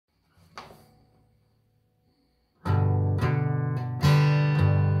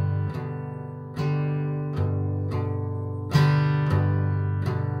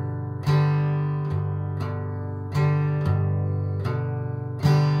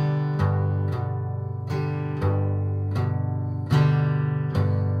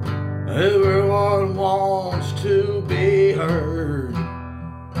Everyone wants to be heard.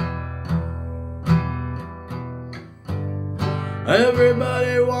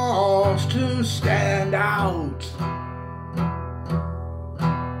 Everybody wants to stand out.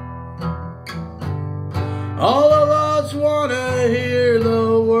 All of us want to hear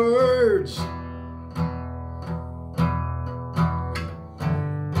the words.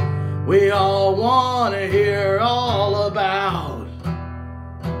 We all want to hear all about.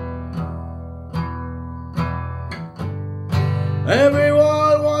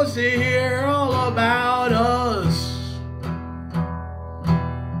 Everyone wants to hear all about us.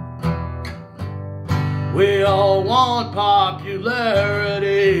 We all want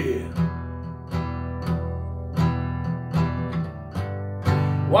popularity.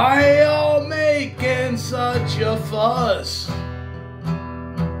 Why y'all making such a fuss?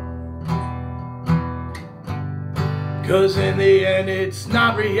 'Cause in the end it's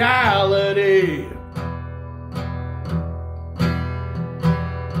not reality.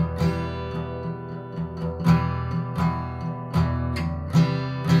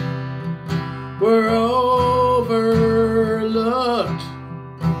 We're overlooked.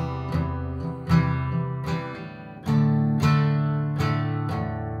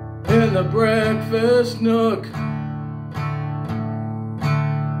 In the breakfast nook.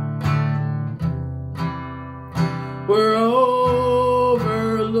 We're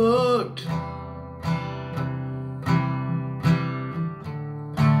overlooked.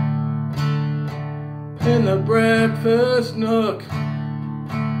 In the breakfast nook.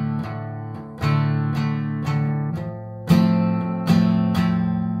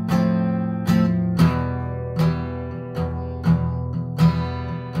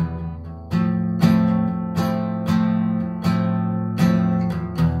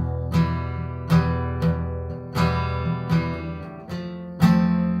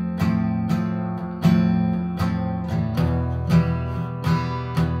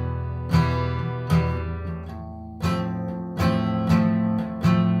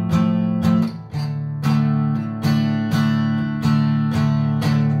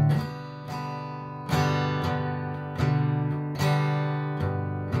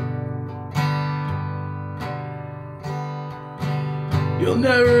 You'll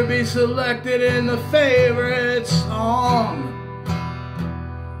never be selected in the favorite song.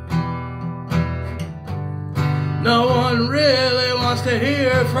 No one really wants to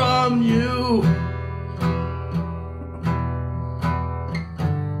hear from you.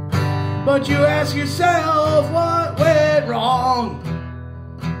 But you ask yourself what went wrong.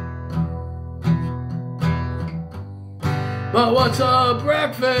 But what's a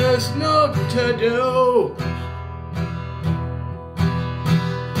breakfast nook to do?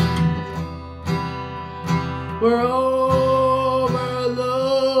 We're overlooked.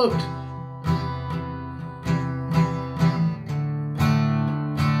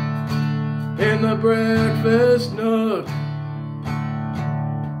 In the breakfast nook.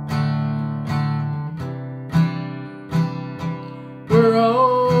 We're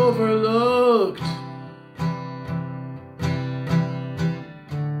overlooked.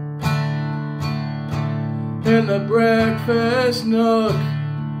 In the breakfast nook.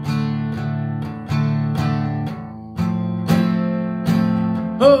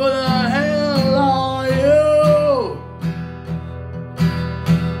 Who the hell are you?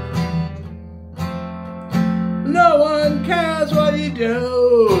 No one cares what you do.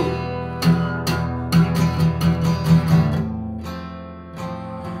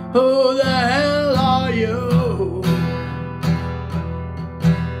 Who the hell are you?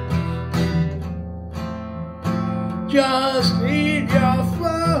 Just eat your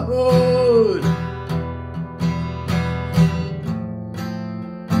food.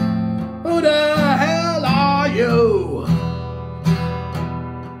 Who the hell are you?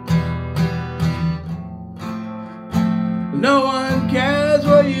 No one cares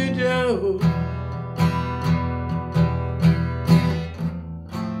what you do.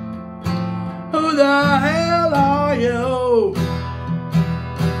 Who the hell are you?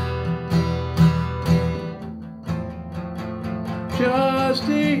 Just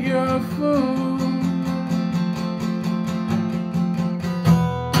eat your food.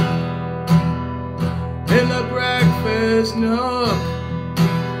 In the breakfast nook.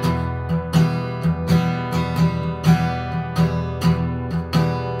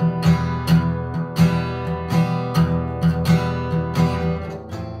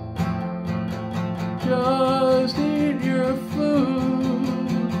 Just eat your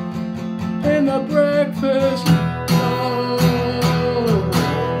food in the breakfast nook.